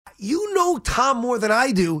you know Tom more than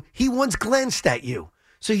I do. He once glanced at you.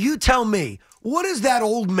 So you tell me, what does that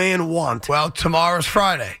old man want? Well, tomorrow's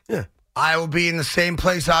Friday. Yeah. I will be in the same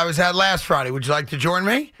place I was at last Friday. Would you like to join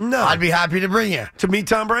me? No. I'd be happy to bring you. To meet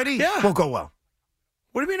Tom Brady? Yeah. Won't go well.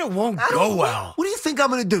 What do you mean it won't go well? What do you think I'm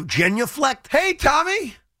going to do? Genuflect? Hey,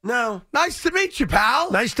 Tommy. No. Nice to meet you,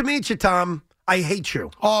 pal. Nice to meet you, Tom. I hate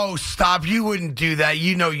you. Oh, stop. You wouldn't do that.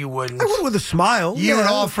 You know you wouldn't. I would with a smile. You would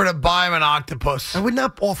Yeah. offer to buy him an octopus. I would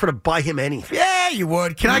not offer to buy him anything. Yeah, you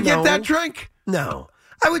would. Can I get No. that drink? No.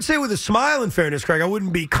 I would say with a smile, in fairness, Craig, I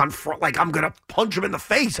wouldn't be like I'm going to punch him in the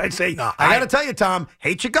face. I'd say, No, I got to tell you, Tom,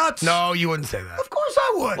 hate your guts. No, you wouldn't say that. Of course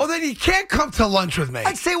I would. Well, then you can't come to lunch with me.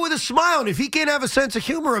 I'd say with a smile, and if he can't have a sense of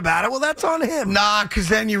humor about it, well, that's on him. Nah, because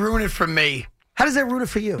then you ruin it for me. How does that ruin it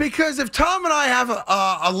for you? Because if Tom and I have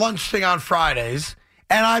a lunch thing on Fridays,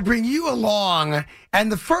 and I bring you along,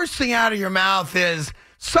 and the first thing out of your mouth is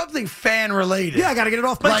something fan-related. Yeah, I got to get it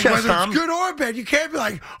off my Like chest, whether Tom. it's good or bad, you can't be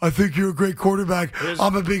like, I think you're a great quarterback.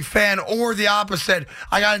 I'm a big fan. Or the opposite.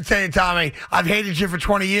 I got to tell you, Tommy, I've hated you for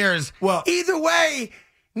 20 years. Well, either way,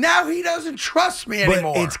 now he doesn't trust me But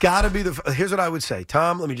anymore. it's got to be here's what I would say.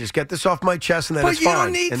 Tom, let me just get this off my chest, and then But it's you fine.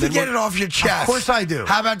 don't need And to then get it off your chest. Of course I do.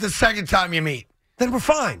 How about the second time you meet? Then we're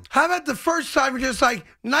fine. How about the first time you're just like,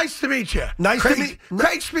 nice to meet you? Nice to meet-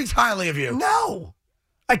 Craig speaks highly of you. No,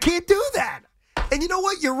 I can't do that. And you know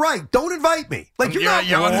what? You're right. Don't invite me. Like you're not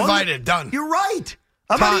wrong. uninvited. Done. You're right.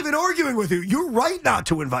 I'm Tom- not even arguing with you. You're right not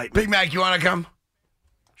to invite me. Big Mac, you want to come?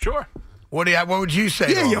 Sure. What would you say?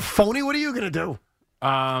 Yeah, to you him? phony. What are you going to do? You've no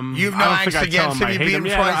I don't think angst I'd tell against him him. I You hate beat him. him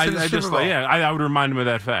Yeah, twice in the I Super just Bowl. I would remind him of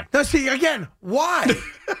that fact. Now, see, again, why?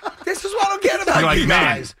 This is what I don't get about You're like, you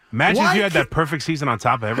man, guys. imagine Why if you had that can't- perfect season on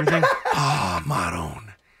top of everything.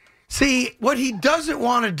 Maroon. See, what he doesn't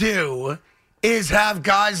want to do is have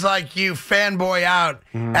guys like you fanboy out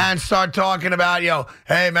and start talking about,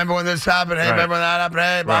 hey, remember when this happened? Hey, Right. remember when that happened?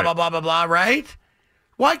 Hey, blah, Right. blah, blah, blah, blah, right?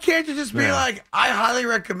 Why can't you just be Yeah. like, I highly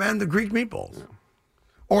recommend the Greek meatballs?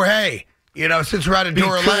 Or, hey, since we're at a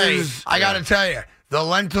Dorlay, Because- I got to tell you, the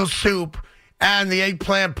lentil soup and the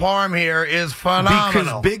eggplant parm here is phenomenal.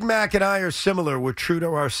 Because Big Mac and I are similar. We're true to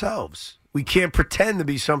ourselves. We can't pretend to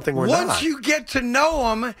be something we're not. Once you get to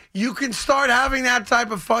know him, you can start having that type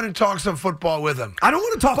of fun and talk some football with him. I don't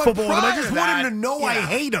want to talk But football with him. I prior just to want him that, to know I yeah.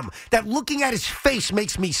 hate him. That looking at his face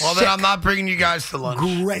makes me Well, sick. then I'm not bringing you guys to lunch.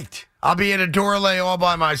 Great. I'll be at a Dorlay all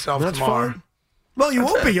by myself That's tomorrow. fine. Well, you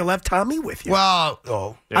won't be. You'll have Tommy with you. Well, Yeah, I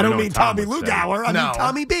we don't know mean what Tom Tommy would say. Lugauer. I No. mean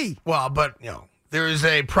Tommy B. but there is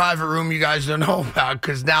a private room you guys don't know about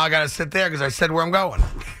because now I got to sit there because I said where I'm going.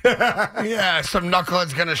 Yeah, some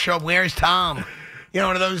knucklehead's going to show up. Where's Tom?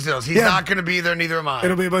 One of those deals. He's Yeah. not going to be there. Neither am I.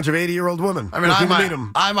 It'll be a bunch of 80-year-old women. I mean, looking to meet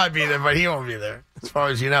him. I might be there, but he won't be there, as far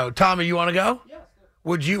as you know. Tommy, you want to go? Yes.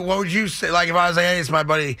 What would you say? Like if I was like, hey, it's my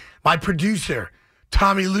buddy, my producer,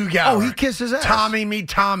 Tommy Lugauer. Oh, he kissed his ass. Tommy, meet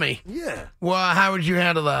Tommy. Yeah. Well, how would you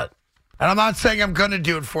handle that? And I'm not saying I'm going to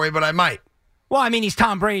do it for you, but I might. Well, I mean, he's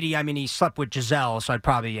Tom Brady. I mean, he slept with Giselle, so I'd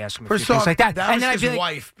probably ask him a few First off, things like that. that and was then I'd his be like,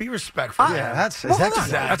 wife. Be respectful. Yeah, that's Well, hold on.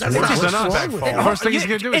 That's That's worse not than what's us. wrong with The it. first thing he's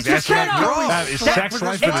going to do is It's ask him just about gross. that. His Slept sex with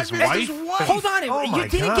life his with his wife. wife. Hold on. Oh, my you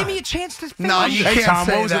didn't God. give me a chance to finish. No, you Hey, can't Tom,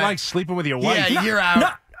 say what was that. it like sleeping with your wife? Yeah, you're out. No.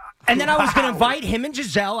 And then I was going Wow. to invite him and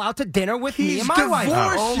Giselle out to dinner with me He's and my wife.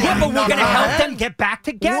 divorced, Oh, yeah, but you we're going to help knucklehead. them get back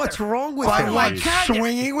together. What's wrong with By him? what? God.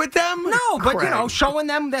 Swinging with them? No, but, Craig. showing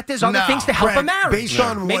them that there's other No. things to help Craig, a marriage. based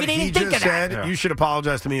on Maybe what they he didn't think just of that. said, you should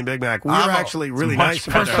apologize to me and Big Mac. We I'm were a- actually really much nice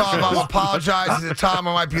about better. First that. off, I'm apologizing to Tom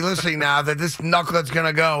who might be listening now that this knucklehead's going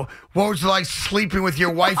to go, what was it like sleeping with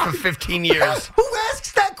your wife for 15 years? Who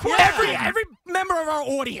asks that question? Every member of our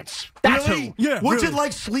audience. That's Really? who. Yeah. What's really. it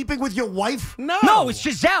like sleeping with your wife? No, it's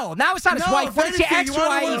Giselle. Now it's not his wife, if but it's your anything, you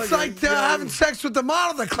wanna know what ex-wife. it's like having sex with the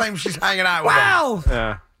model that claims she's hanging out with him. Wow.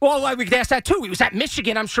 Yeah. Well, we could ask that too. He was at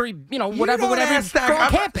Michigan. I'm sure he, whatever, You don't whatever. ask that. Go on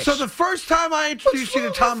I'm- campus. So the first time I introduced you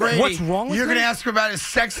to Tom Brady, What's wrong with you're going to me? ask him about his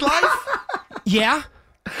sex life? Yeah.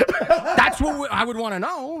 That's what I would want to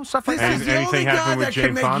know. Stuff like This that. is the Anything only guy happen with that Jane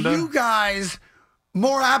can make Fonda? you guys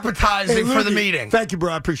more appetizing for the Lukey, meeting. Thank you,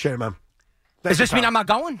 bro. I appreciate it, man. Does this mean I'm not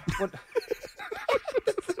going? What?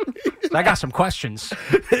 I got some questions.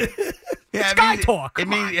 Yeah, guy talk, It come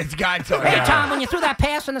means on. it's guy talk. Hey, Yeah. Tom, when you threw that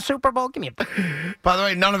pass in the Super Bowl, give me a... By the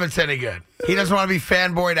way, none of it's any good. He doesn't want to be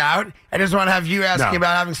fanboyed out. I just want to have you asking No.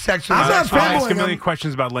 about having sex with I'm his not ex-wife. I'll ask him a fanboying. million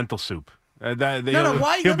questions about lentil soup. No,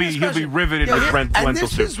 why you he'll got be this he'll be question? riveted Yeah, with here- and lentil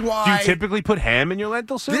this soup. is why- Do you typically put ham in your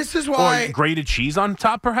lentil soup? This is why- or grated cheese on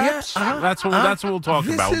top, perhaps. Yeah, That's what we'll talk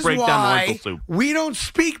This about. We'll is break down the why lentil soup. we don't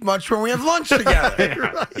speak much when we have lunch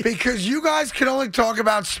together. Because you guys can only talk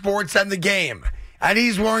about sports and the game. And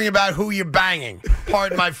he's worrying about who you're banging.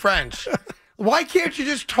 Pardon my French. Why can't you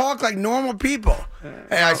just talk like normal people?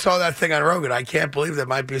 Hey, I saw that thing on Rogan. I can't believe there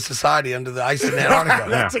might be a society under the ice in Antarctica.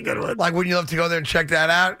 That's a good one. Like, wouldn't you love to go there and check that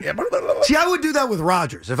out? Yeah. See, I would do that with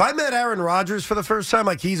Rodgers. If I met Aaron Rodgers for the first time,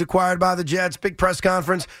 like he's acquired by the Jets, big press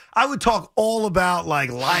conference, I would talk all about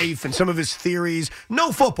like life and some of his theories.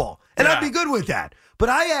 No football. And I'd be good with that. But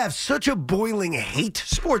I have such a boiling hate,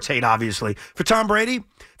 sports hate, obviously, for Tom Brady,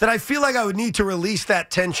 that I feel like I would need to release that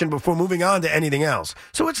tension before moving on to anything else.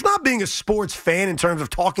 So it's not being a sports fan in terms of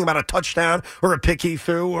talking about a touchdown or a pick he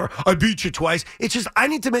threw or I beat you twice. It's just I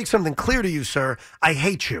need to make something clear to you, sir. I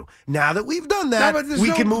hate you. Now that we've done that,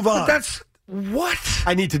 we can move on. But that's what?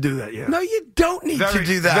 I need to do that, yeah. No, you don't need to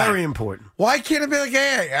do that. Very important. Why can't it be like,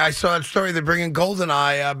 hey, I saw that story. They're bringing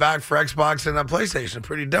GoldenEye back for Xbox and PlayStation.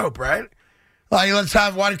 Pretty dope, right? Like,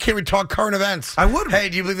 why can't we talk current events? I would. Hey,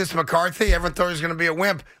 do you believe this McCarthy? Everyone thought he was going to be a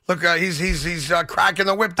wimp. Look, he's cracking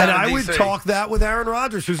the whip down And in I would DC. talk that with Aaron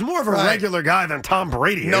Rodgers, who's more of a regular guy than Tom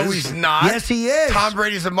Brady is. No, he's not. Yes, he is. Tom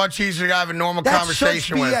Brady's a much easier guy to have a normal That's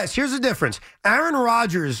conversation such with. BS. Here's the difference. Aaron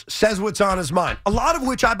Rodgers says what's on his mind. A lot of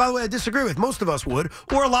which, by the way, I disagree with. Most of us would.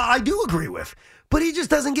 Or a lot I do agree with. But he just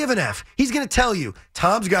doesn't give an F. He's going to tell you,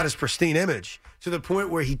 Tom's got his pristine image to the point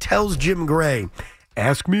where he tells Jim Gray,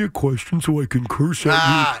 ask me a question so I can curse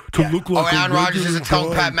at you to look like Aaron Rodgers regular isn't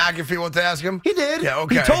telling guy. Pat McAfee what to ask him? He did. Yeah,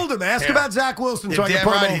 okay. He told him, ask about Zach Wilson so I can damn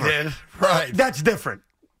put right him over. he did. Right. That's different.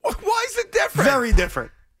 Why is it different? Very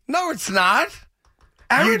different. No, it's not.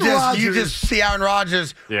 Aaron Rodgers. You just see Aaron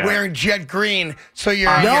Rodgers wearing jet green, so you're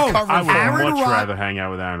No, covering I would Aaron much Rod- rather hang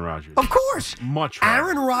out with Aaron Rodgers. Of course. Much rather.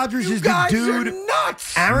 Aaron Rodgers You is the guys dude. are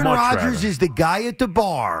nuts. Aaron Much Rodgers rather. is the guy at the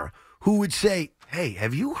bar who would say, hey,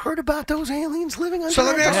 have you heard about those aliens living on So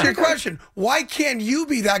let me ask you a Antarctica? question. Why can't you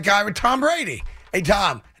be that guy with Tom Brady? Hey,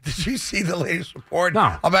 Tom, did you see the latest report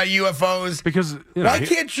No. about UFOs? Because Why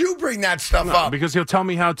can't you bring that stuff up? Because he'll tell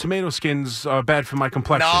me how tomato skins are bad for my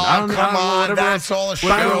complexion. No, I don't, come I don't know, on, whatever that's else, all a show.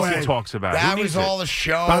 whatever else By the he way, talks about. That Who was needs it? all a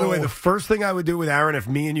show. By the way, the first thing I would do with Aaron, if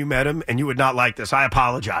me and you met him, and you would not like this, I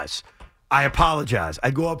apologize. I'd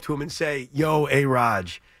go up to him and say, yo,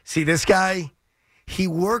 A-Raj, see this guy? He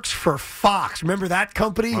works for Fox. Remember that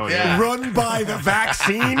company Oh, yeah. run by the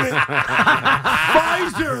vaccine?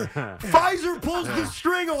 Pfizer pulls the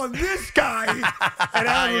string on this guy. And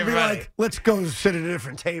Aaron would be You're right. like, let's go sit at a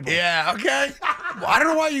different table. Yeah, okay. Well, I don't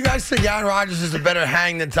know why you guys think Aaron Rodgers is a better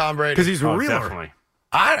hang than Tom Brady. Because he's a Oh, realer. definitely.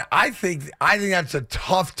 I think that's a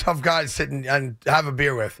tough guy to sit and have a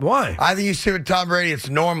beer with. Why? I think you sit with Tom Brady, it's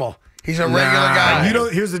normal. He's a regular guy. You know,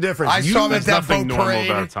 here's the difference. I saw him at There's that nothing boat normal parade.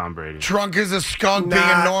 about Tom Brady. Drunk as a skunk, being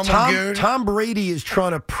a normal dude. Tom Brady is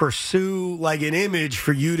trying to pursue like an image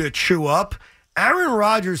for you to chew up. Aaron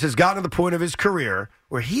Rodgers has gotten to the point of his career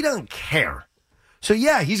where he doesn't care. So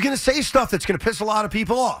yeah, he's going to say stuff that's going to piss a lot of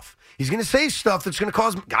people off. He's going to say stuff that's going to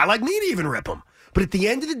cause a guy like me to even rip him. But at the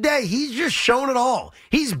end of the day, he's just shown it all.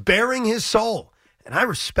 He's bearing his soul, and I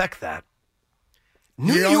respect that.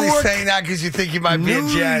 You're only saying that because you think you might be a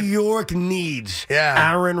Jet. New York needs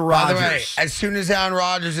Yeah. Aaron By Rodgers. the way, as soon as Aaron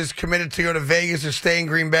Rodgers is committed to go to Vegas or stay in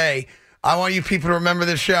Green Bay, I want you people to remember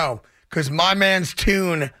this show because my man's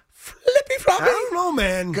tune, Flippy Floppy, I don't know,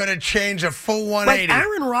 man. going to change a full Like 180.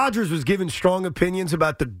 Aaron Rodgers was giving strong opinions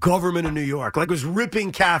about the government of New York, like was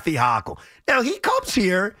ripping Kathy Hochul. Now he comes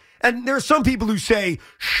here, and there are some people who say,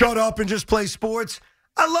 "Shut up and just play sports."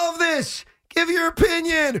 I love this. Give your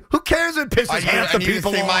opinion. Who cares? It pisses half the and you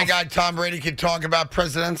people think off. my guy Tom Brady can talk about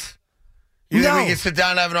presidents? You think we can sit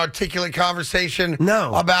down and have an articulate conversation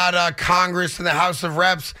about Congress and the House of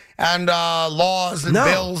Reps and laws and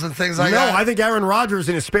bills and things like that? No, I think Aaron Rodgers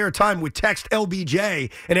in his spare time would text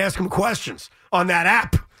LBJ and ask him questions on that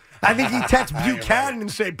app. I think he'd text Buchanan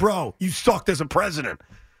and say, bro, you sucked as a president.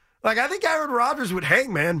 Like, I think Aaron Rodgers would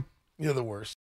hang, man. You're the worst.